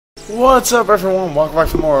What's up everyone, welcome back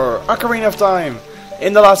for more Ocarina of Time.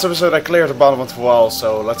 In the last episode I cleared the bottom of the well,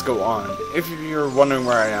 so let's go on. If you're wondering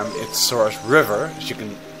where I am, it's Sora's River, as you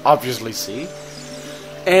can obviously see.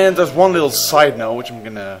 And there's one little side note which I'm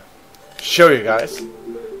gonna show you guys.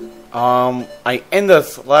 I ended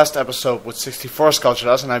last episode with 64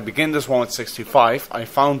 sculptures and I begin this one with 65. I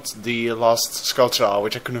found the lost sculpture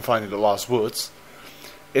which I couldn't find in the lost woods.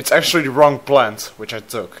 It's actually the wrong plant which I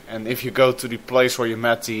took, and if you go to the place where you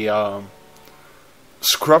met the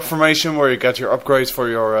scrub formation where you get your upgrades for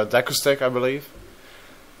your Deku stick, I believe,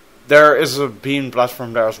 there is a bean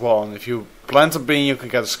platform there as well, and if you plant a bean you can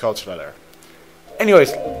get a sculpture there.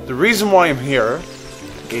 Anyways, the reason why I'm here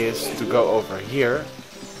is to go over here.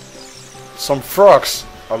 Some frogs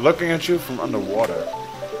are looking at you from underwater.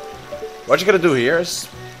 What you gotta do here is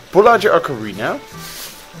pull out your ocarina.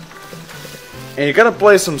 And you gotta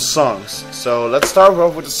play some songs. So let's start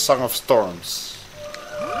off with the Song of Storms.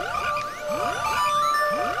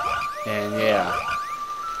 And yeah,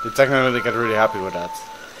 they technically get really happy with that.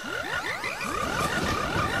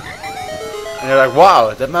 And they're like,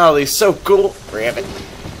 wow, that melody is so cool, Rabbit.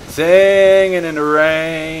 Singing in the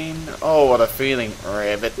rain. Oh, what a feeling,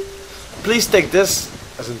 Rabbit. Please take this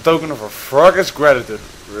as a token of a frog's gratitude,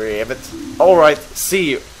 Rabbit. Alright,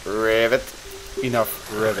 see you, Rabbit. Enough,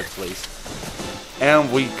 Rabbit, please.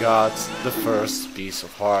 And we got the first piece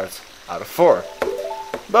of heart out of 4.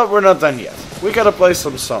 But we're not done yet. We gotta play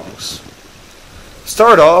some songs.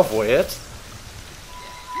 Start off with...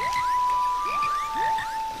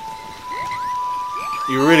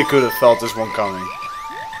 You really could have felt this one coming.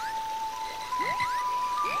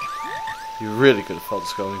 You really could have felt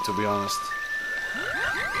this coming, to be honest.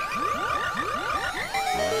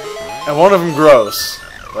 And one of them grows.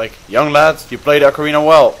 Like, young lad, you play the ocarina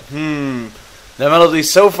well. The melody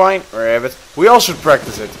is so fine, Rabbit. We all should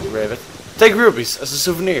practice it, Rabbit. Take rupees as a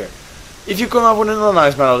souvenir. If you come up with a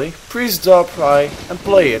nice melody, please stop by and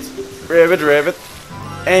play it, Rabbit, Rabbit.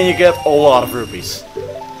 And you get a lot of rupees.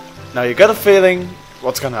 Now you got a feeling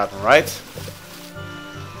what's gonna happen, right?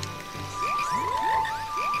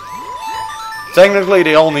 Technically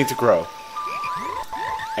they all need to grow.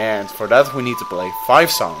 And for that we need to play 5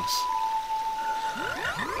 songs.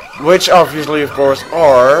 Which obviously of course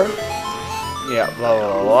are... Yeah, blah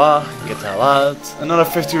blah blah, get the hell out. Another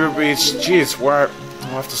 50 rupees. Jeez, where do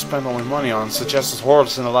I have to spend all my money on? Suggested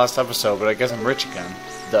hordes in the last episode, but I guess I'm rich again.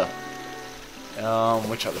 Duh.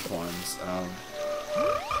 Which other ones?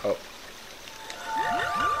 Oh.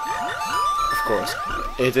 Of course.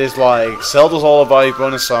 It is like Zelda's Lullaby,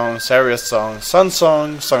 bonus song, Saria's song, Sun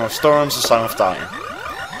Song, Song of Storms, and Song of Time.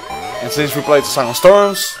 And since we played the Song of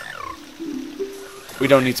Storms, we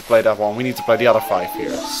don't need to play that one, we need to play the other 5 here.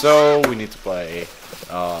 So we need to play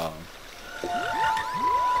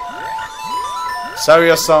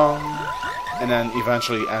Saria's song, and then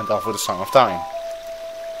eventually end off with a Song of Time.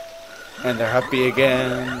 And they're happy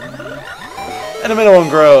again. And the middle one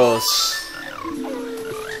grows.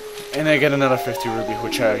 And I get another 50 rupee,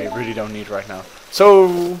 which I really don't need right now.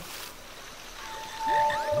 So...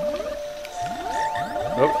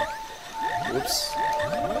 Oh. Whoops.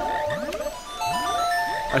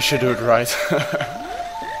 I should do it right.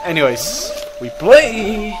 Anyways, we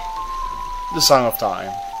play the Song of Time.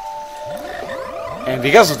 And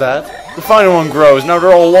because of that, the final one grows. Now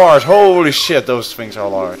they're all large. Holy shit, those things are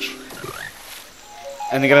large.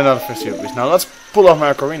 And they get another 50 rupees. Now let's pull off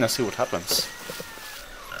my ocarina, see what happens.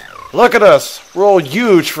 Look at us! We're all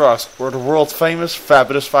huge frogs. We're the world famous,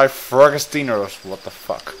 fabulous 5 Frogastinos. What the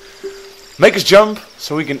fuck? Make us jump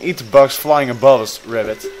so we can eat the bugs flying above us,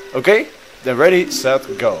 Rabbit. Okay? Then ready, set,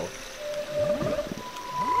 go.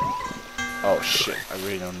 Oh shit, I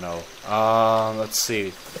really don't know. Let's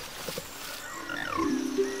see.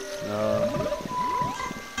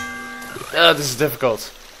 This is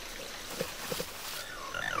difficult.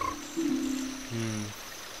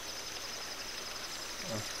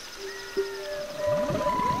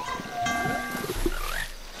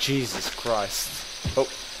 Jesus Christ. Oh.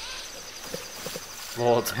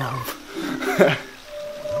 Lord, Mom.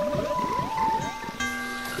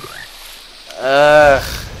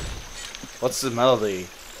 What's the melody?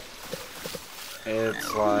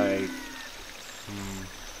 It's like...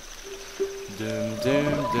 Doom,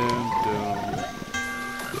 doom, doom, doom.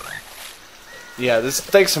 Yeah, this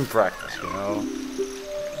takes some practice, you know?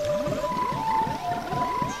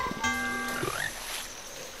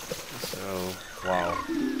 So, wow.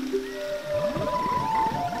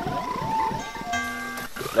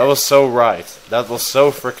 That was so right. That was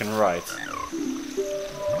so freaking right.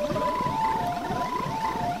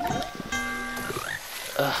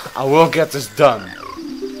 I will get this done.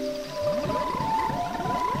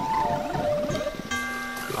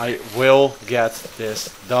 I will get this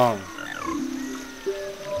done.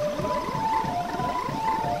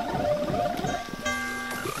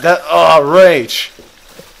 That rage.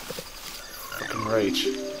 Fucking rage.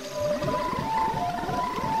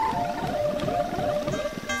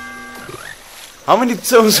 How many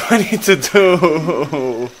zones do I need to do?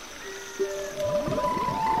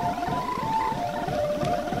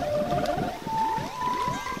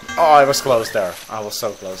 Oh, I was close there. I was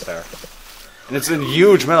so close there. And it's a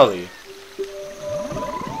huge melody.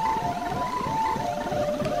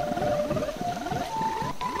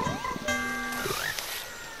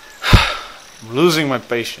 I'm losing my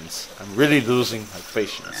patience. I'm really losing my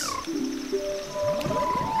patience.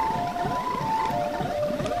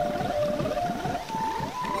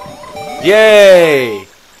 Yay!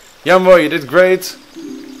 Young boy, you did great.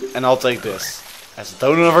 And I'll take this. As a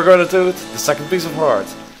token of our gratitude, the second piece of heart.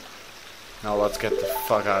 Now let's get the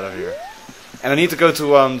fuck out of here. And I need to go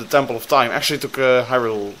to the Temple of Time. Actually took a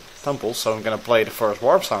Hyrule Temple, so I'm gonna play the first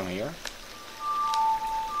warp song here.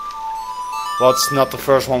 Well, it's not the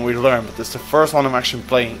first one we learned, but it's the first one I'm actually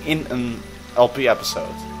playing in an LP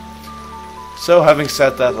episode. So having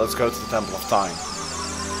said that, let's go to the Temple of Time.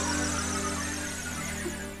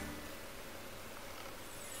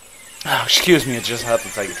 Oh, excuse me, I just had to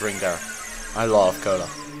take a drink there. I love cola.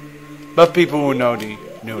 But people who know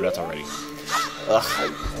knew that already.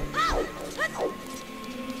 Ugh.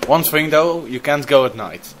 One thing though, you can't go at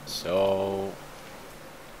night. So...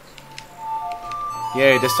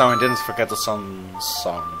 Yay, this time I didn't forget the sun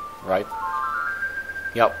song, right?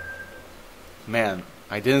 Yep. Man,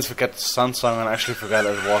 I didn't forget the sun song and I actually forgot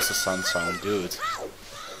it was the sun song, dude.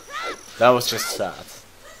 That was just sad.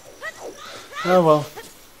 Oh well.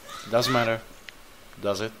 Doesn't matter.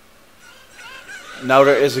 Does it? Now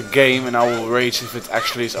there is a game and I will rage if it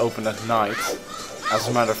actually is open at night. As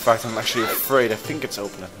a matter of fact, I'm actually afraid. I think it's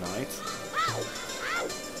open at night.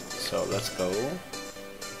 So let's go.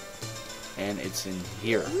 And it's in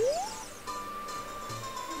here.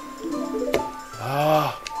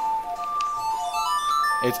 Ah.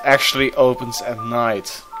 It actually opens at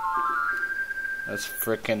night. That's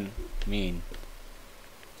frickin' mean.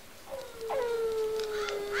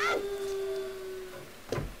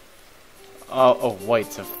 Oh wait,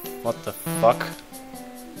 what the fuck?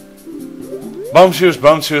 Bum shoes,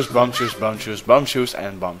 bum shoes, bum shoes, bum shoes, bum shoes,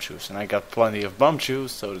 and bum shoes. And I got plenty of bum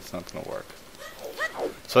shoes, so it's not gonna work.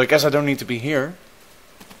 So I guess I don't need to be here.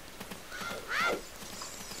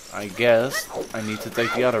 I guess I need to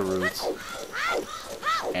take the other route.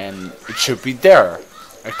 And it should be there.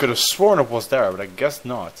 I could have sworn it was there, but I guess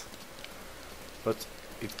not. But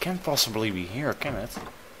it can't possibly be here, can it?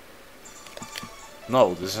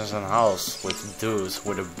 No, this is a house with dudes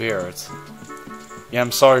with a beard. Yeah,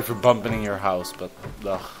 I'm sorry for bumping in your house, but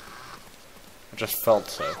ugh, I just felt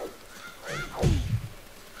so.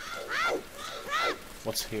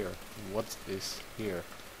 What's here? What is here?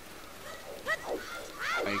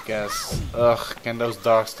 I guess. Ugh, can those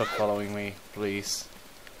dogs stop following me, please?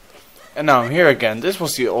 And now I'm here again. This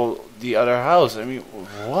was the other house. I mean,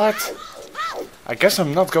 what? I guess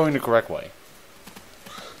I'm not going the correct way.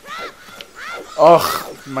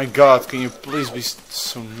 Oh my god, can you please be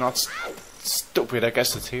so not stupid? I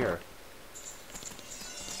guess it's here.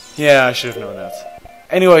 Yeah, I should have known that.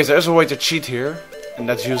 Anyways, there's a way to cheat here, and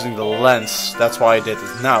that's using the lens. That's why I did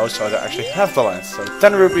it now, so I actually have the lens. So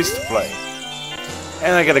 10 rupees to play.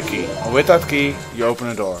 And I get a key. And with that key, you open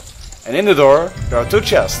a door. And in the door, there are 2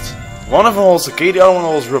 chests. One of them holds the key, the other one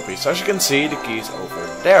holds rupees. So as you can see, the key is over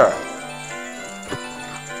there.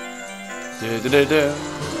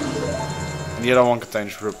 And the other one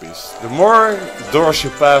contains rupees. The more doors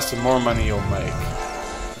you pass, the more money you'll make.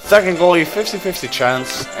 Technically 50-50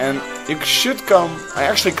 chance, and you should come. I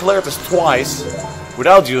actually cleared this twice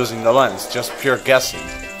without using the lens, just pure guessing.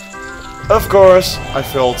 Of course, I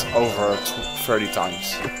failed over 30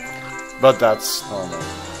 times. But that's normal.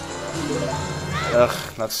 Ugh,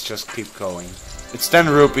 let's just keep going. It's 10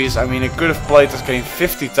 rupees, I mean I could have played this game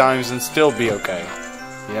 50 times and still be okay.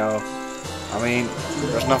 You know, I mean,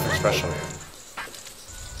 there's nothing special here.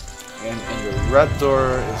 And the red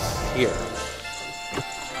door is here.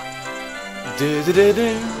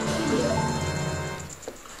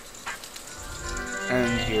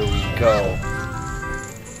 And here we go.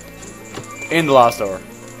 In the last door.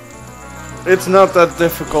 It's not that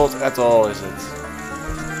difficult at all, is it?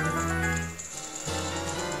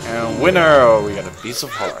 And winner, we got a piece of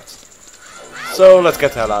heart. So let's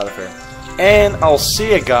get the hell out of here. And I'll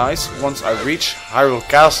see you guys once I reach Hyrule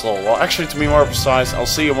Castle. Well, actually, to be more precise, I'll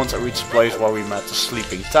see you once I reach the place where we met the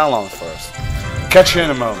sleeping Talon first. Catch you in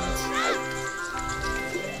a moment.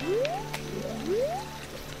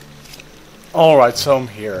 Alright, so I'm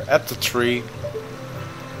here at the tree.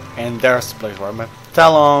 And there's the place where I met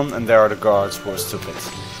Talon, and there are the guards who are stupid.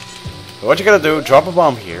 So what you gotta do, drop a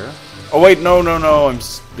bomb here. Oh wait, no, I'm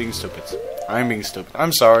being stupid. I'm being stupid.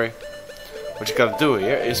 I'm sorry. What you gotta do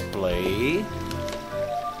here is play...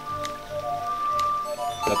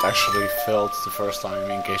 That actually failed the first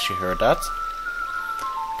time, in case you heard that.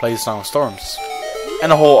 Play the Song of Storms.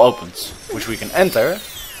 And a hole opens, which we can enter.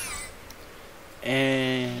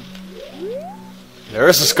 And... there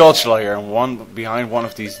is a sculpture here, and behind one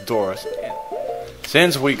of these doors. And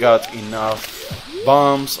since we got enough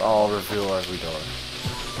bombs, I'll reveal every door.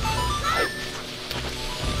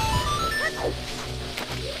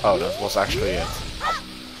 Oh, that was actually it.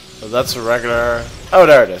 So that's a regular... oh,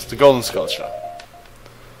 there it is, the golden sculpture.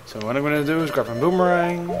 So what I'm gonna do is grab a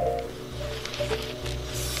boomerang.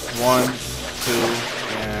 1, 2,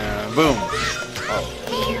 and boom. Oh.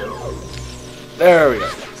 There we go.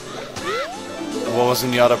 And what was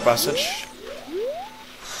in the other passage?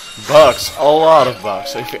 Bugs, a lot of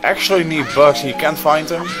bugs. So if you actually need bugs and you can't find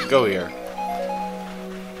them, go here.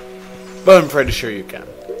 But I'm pretty sure you can.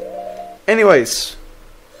 Anyways,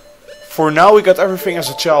 for now we got everything as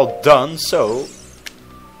a child done, so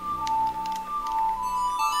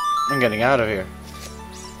I'm getting out of here.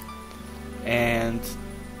 And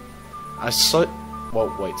I saw...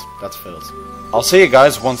 well, wait, that's failed. I'll see you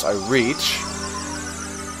guys once I reach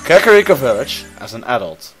Kakariko Village as an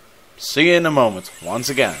adult. See you in a moment, once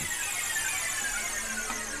again.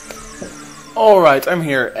 Alright, I'm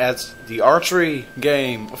here at the archery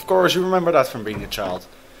game. Of course, you remember that from being a child.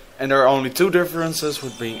 And there are only two differences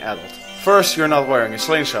with being adult. First, you're not wearing a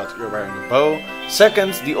slingshot, you're wearing a bow.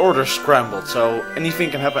 Second, the order's scrambled, so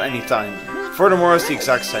anything can happen anytime. Furthermore, it's the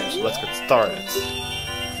exact same, so let's get started.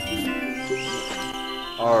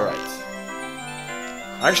 Alright.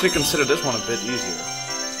 I actually consider this one a bit easier.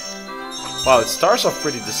 Wow, it starts off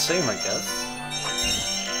pretty the same, I guess.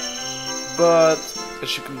 But,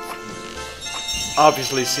 as you can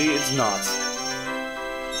obviously see, it's not.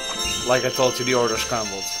 Like I told you, the order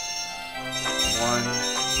scrambled. 1, 2,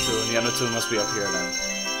 and the other two must be up here then.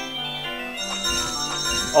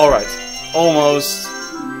 Alright, almost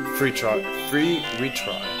free retry.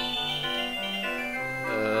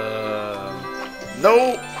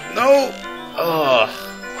 No! Ugh.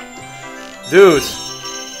 Dude!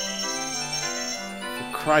 For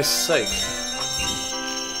Christ's sake.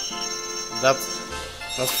 That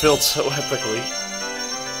failed so epically.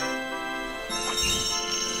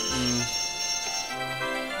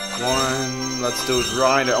 One, let's do it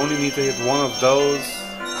right. I only need to hit one of those.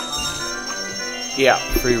 Yeah,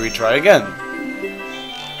 free retry again.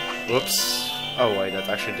 Whoops. Oh wait, that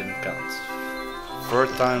actually didn't count. Third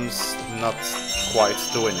time's not quite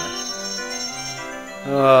the winner.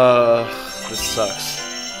 This sucks.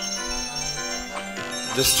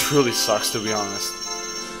 This truly sucks, to be honest.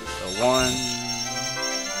 So one,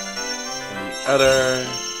 and the other,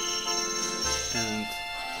 and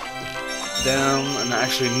down, and I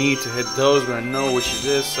actually need to hit those, but I know which it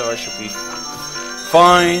is, so I should be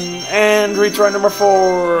fine. And retry number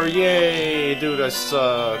 4. Yay, dude, I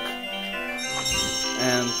suck.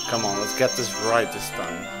 And come on, let's get this right this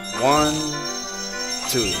time. 1,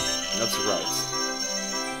 2. That's right.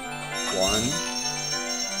 1,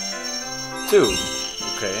 2.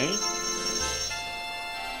 Okay.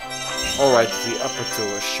 Alright, the upper two.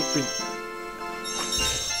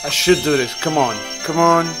 I should do this. Come on.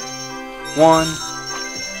 1.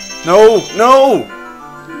 No!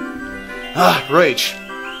 Ah, rage.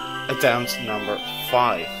 Attempt number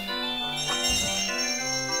 5.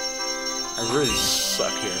 I really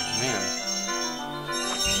suck here, man.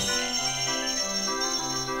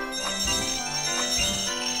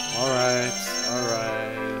 Alright.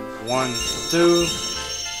 1, 2.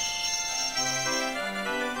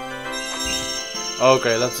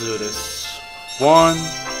 Okay, let's do this. 1.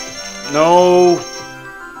 No!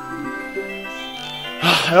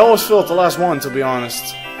 I always failed the last one, to be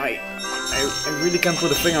honest. I really can't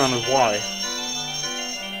put a finger on it why.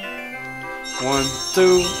 1,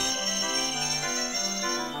 2.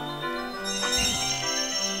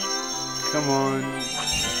 Come on.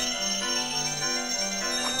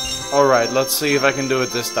 Alright, let's see if I can do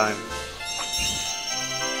it this time.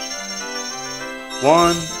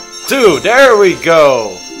 1, 2. There we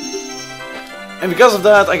go! And because of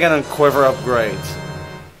that, I get a quiver upgrade.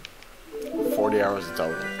 40 hours in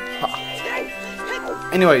total. Ha.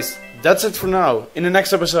 Anyways, that's it for now. In the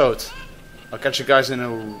next episode, I'll catch you guys in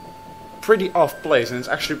a pretty off place, and it's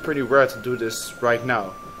actually pretty rare to do this right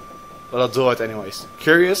now. But I'll do it anyways.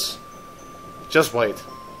 Curious? Just wait,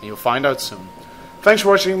 and you'll find out soon. Thanks for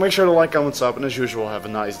watching, make sure to like, comment, sub, and as usual, have a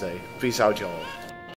nice day. Peace out, y'all.